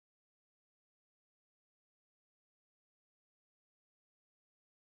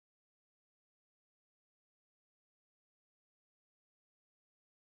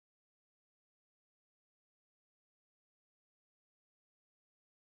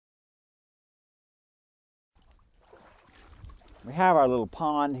we have our little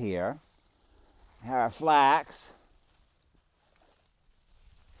pond here. We have our flax.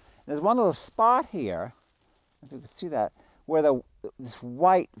 There's one little spot here, if you can see that, where this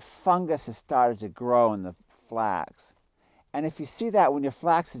white fungus has started to grow in the flax. And if you see that when your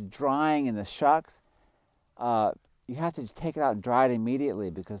flax is drying in the shucks, you have to just take it out and dry it immediately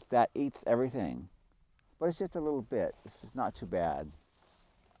because that eats everything. But it's just a little bit. This is not too bad.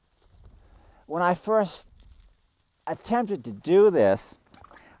 When I first attempted to do this,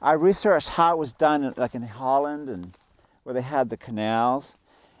 I researched how it was done, like in Holland, and where they had the canals,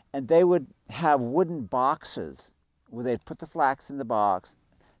 and they would have wooden boxes where they'd put the flax in the box,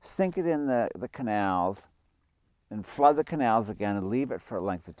 sink it in the canals, and flood the canals again and leave it for a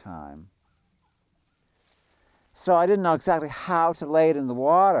length of time. So I didn't know exactly how to lay it in the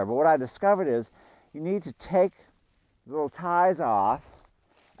water, but what I discovered is you need to take the little ties off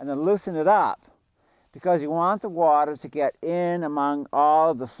and then loosen it up, because you want the water to get in among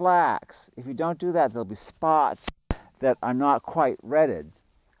all of the flax. If you don't do that, there'll be spots that are not quite retted.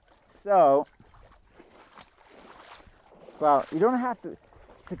 So, well, you don't have to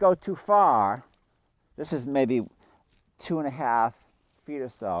go too far. This is maybe 2.5 feet or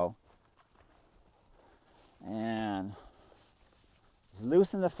so. And just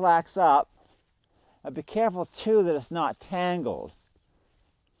loosen the flax up. And be careful too that it's not tangled.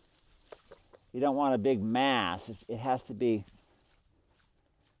 You don't want a big mass. It has to be,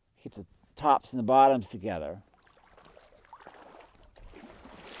 keep the tops and the bottoms together.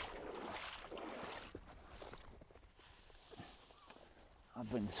 I'll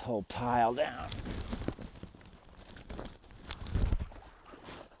bring this whole pile down.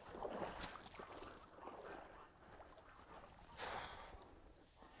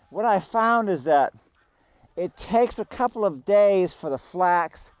 What I found is that it takes a couple of days for the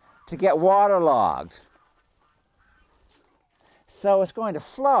flax to get waterlogged. So it's going to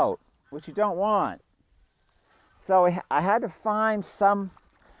float, which you don't want. So I had to find some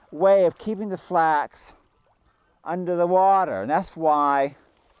way of keeping the flax under the water, and that's why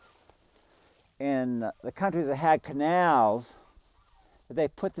in the countries that had canals, they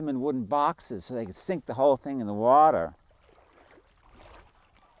put them in wooden boxes so they could sink the whole thing in the water.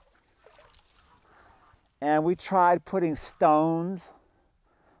 And we tried putting stones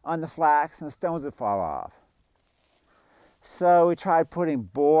on the flax, and the stones would fall off. So we tried putting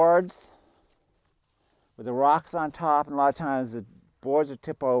boards with the rocks on top, and a lot of times the boards would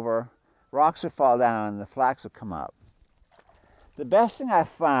tip over, rocks would fall down, and the flax would come up. The best thing I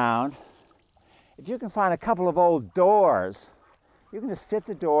found, if you can find a couple of old doors, you can just sit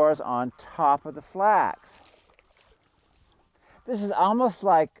the doors on top of the flax. This is almost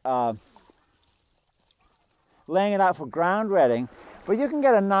like laying it out for ground retting, but you can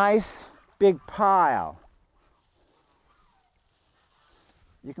get a nice big pile.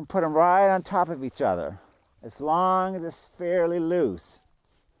 You can put them right on top of each other, as long as it's fairly loose.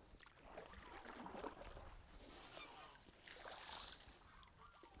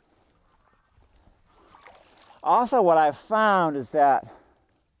 Also, what I've found is that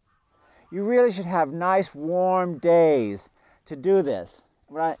you really should have nice warm days to do this,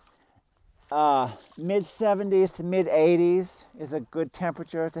 right? Mid-70s to mid-80s is a good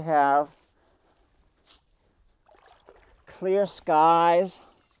temperature to have. Clear skies.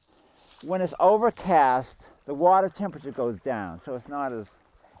 When it's overcast, the water temperature goes down, so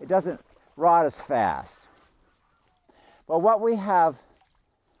it doesn't rot as fast. But what we have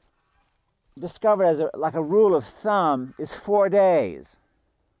discovered as like a rule of thumb is 4 days.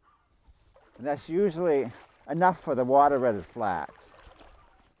 And that's usually enough for the water-retted flax.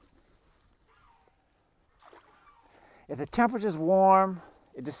 If the temperature's warm,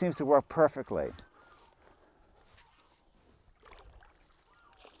 it just seems to work perfectly.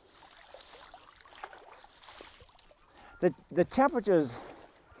 The temperature's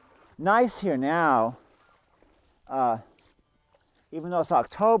nice here now, even though it's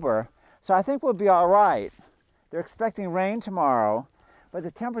October, so I think we'll be all right. They're expecting rain tomorrow, but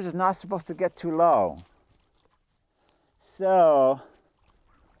the temperature's not supposed to get too low. So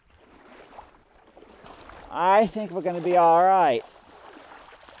I think we're going to be all right.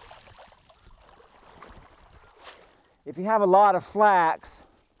 If you have a lot of flax,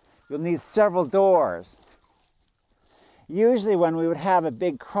 you'll need several doors. Usually when we would have a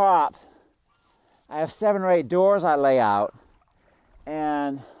big crop, I have 7 or 8 doors I lay out,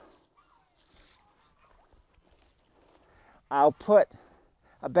 and I'll put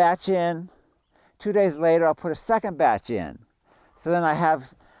a batch in. 2 days later, I'll put a second batch in. So then I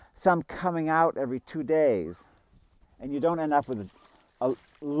have some coming out every 2 days. And you don't end up with a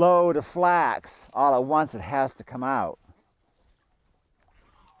load of flax all at once. It has to come out.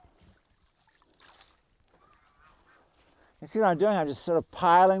 You see what I'm doing? I'm just sort of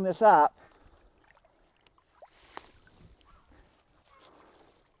piling this up.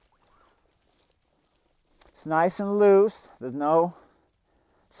 It's nice and loose. There's no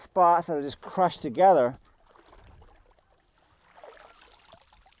spots that are just crushed together.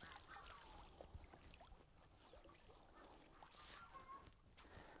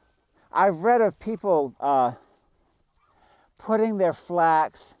 I've read of people putting their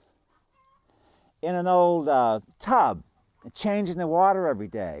flax in an old tub and changing the water every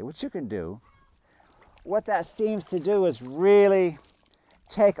day, which you can do. What that seems to do is really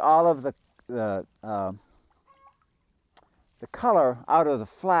take all of the color out of the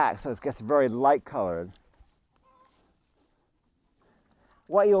flax, so it gets very light colored.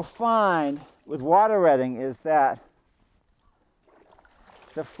 What you'll find with water retting is that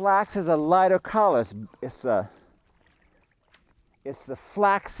the flax is a lighter color. It's the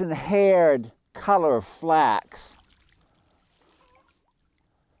flaxen-haired color of flax.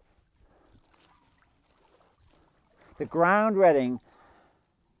 The ground retting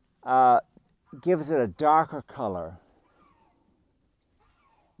gives it a darker color.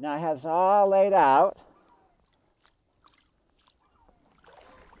 Now I have this all laid out.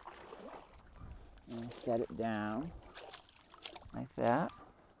 And set it down like that.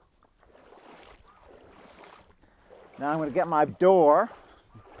 Now I'm going to get my door,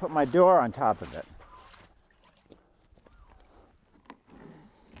 put my door on top of it.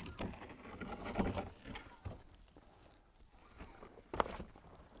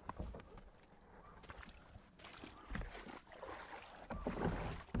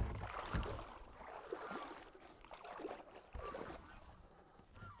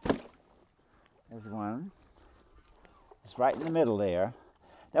 There's one. It's right in the middle there.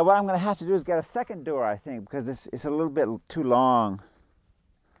 Now what I'm going to have to do is get a second door, I think, because it's a little bit too long.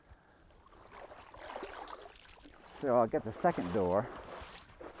 So I'll get the second door.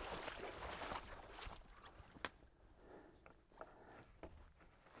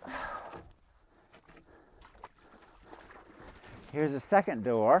 Here's the second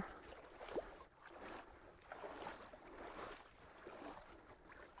door.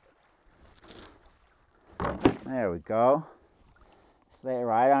 There we go. Just lay it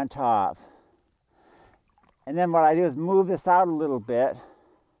right on top. And then what I do is move this out a little bit.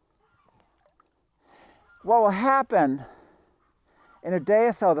 What will happen in a day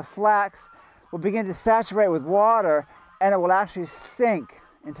or so, the flax will begin to saturate with water and it will actually sink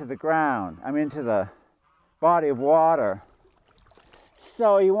into the ground, into the body of water.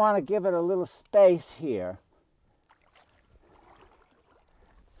 So you want to give it a little space here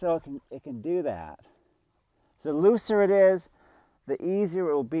so it can do that. The looser it is, the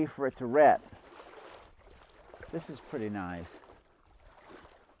easier it will be for it to ret. This is pretty nice.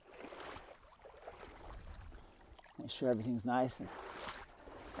 Make sure everything's nice and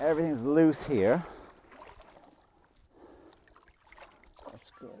everything's loose here. That's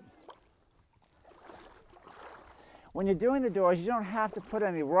good. When you're doing the doors, you don't have to put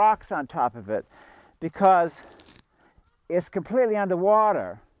any rocks on top of it because it's completely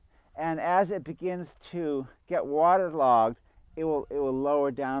underwater. And as it begins to get waterlogged, it will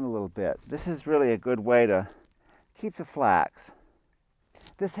lower down a little bit. This is really a good way to keep the flax.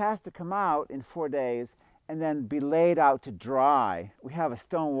 This has to come out in 4 days and then be laid out to dry. We have a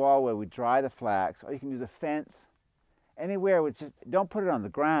stone wall where we dry the flax, or you can use a fence. Anywhere, don't put it on the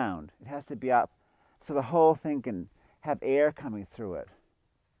ground. It has to be up so the whole thing can have air coming through it.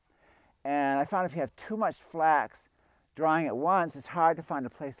 And I found if you have too much flax drying at once, it's hard to find a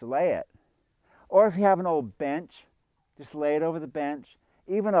place to lay it. Or if you have an old bench, just lay it over the bench.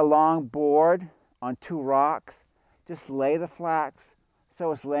 Even a long board on 2 rocks, just lay the flax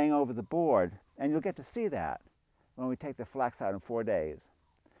so it's laying over the board. And you'll get to see that when we take the flax out in 4 days.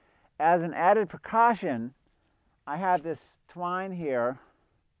 As an added precaution, I have this twine here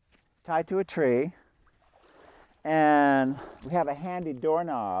tied to a tree, and we have a handy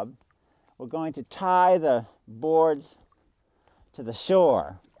doorknob. We're going to tie the boards to the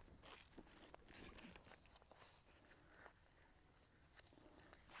shore.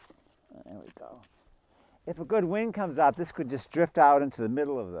 There we go. If a good wind comes up, this could just drift out into the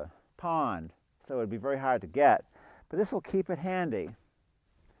middle of the pond, so it would be very hard to get. But this will keep it handy.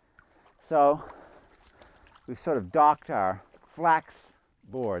 So we've sort of docked our flax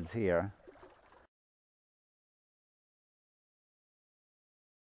boards here.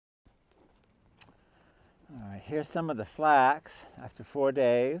 All right, here's some of the flax after 4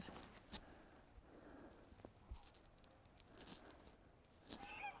 days.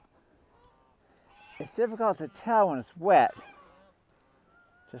 It's difficult to tell when it's wet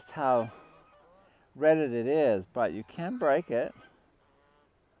just how retted it is, but you can break it.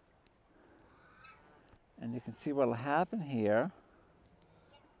 And you can see what will happen here.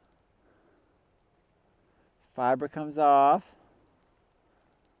 Fiber comes off.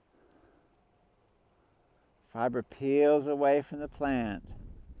 Fiber peels away from the plant.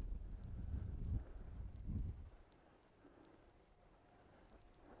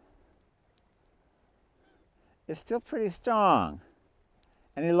 It's still pretty strong.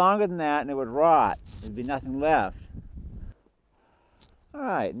 Any longer than that and it would rot. There'd be nothing left. All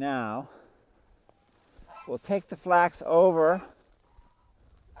right, now we'll take the flax over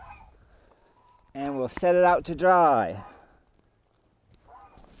and we'll set it out to dry.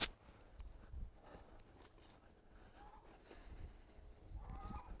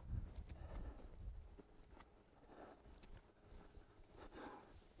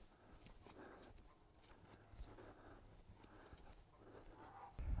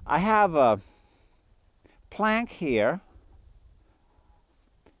 I have a plank here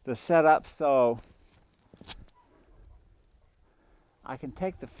that's set up so I can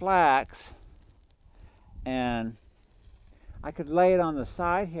take the flax and I could lay it on the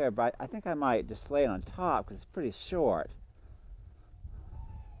side here, but I think I might just lay it on top because it's pretty short.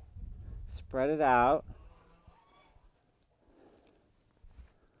 Spread it out.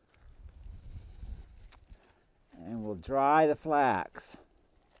 And we'll dry the flax.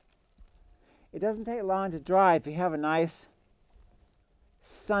 It doesn't take long to dry if you have a nice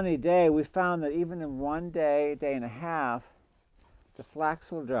sunny day. We found that even in one day, day and a half, the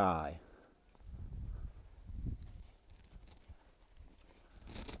flax will dry.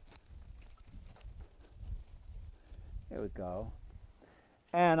 There we go.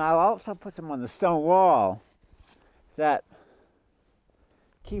 And I'll also put some on the stone wall. That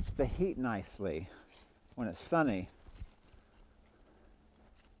keeps the heat nicely when it's sunny.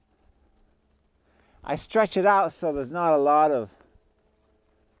 I stretch it out so there's not a lot of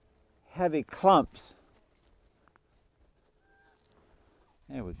heavy clumps.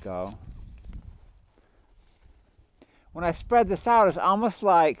 There we go. When I spread this out, it's almost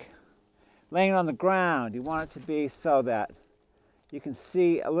like laying it on the ground. You want it to be so that you can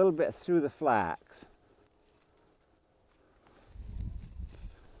see a little bit through the flax.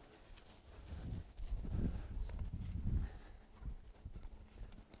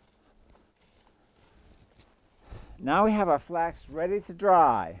 Now we have our flax ready to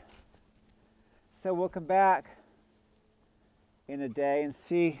dry. So we'll come back in a day and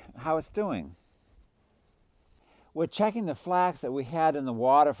see how it's doing. We're checking the flax that we had in the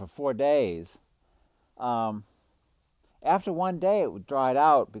water for 4 days. After one day it dried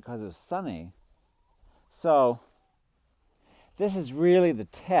out because it was sunny. So this is really the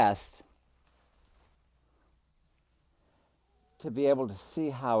test to be able to see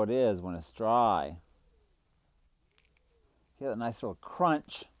how it is when it's dry. Get a nice little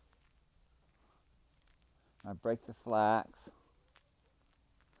crunch. I break the flax.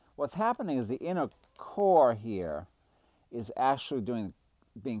 What's happening is the inner core here is actually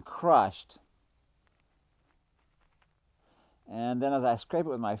being crushed. And then as I scrape it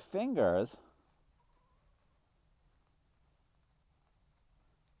with my fingers,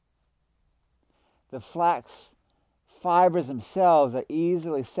 the flax fibers themselves are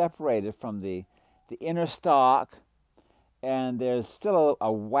easily separated from the inner stalk, and there's still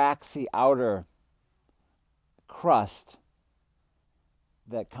a waxy outer crust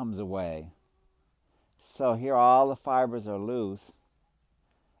that comes away. So here all the fibers are loose.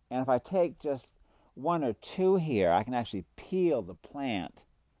 And if I take just 1 or 2 here, I can actually peel the plant.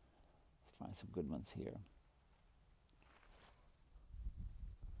 Let's find some good ones here.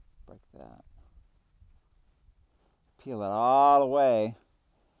 Break that. Peel it all away.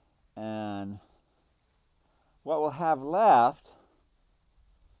 And what we'll have left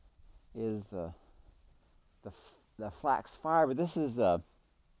is the flax fiber. This is the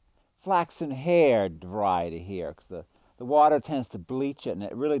flaxen hair variety here, because the water tends to bleach it, and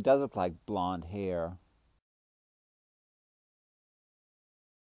it really does look like blonde hair.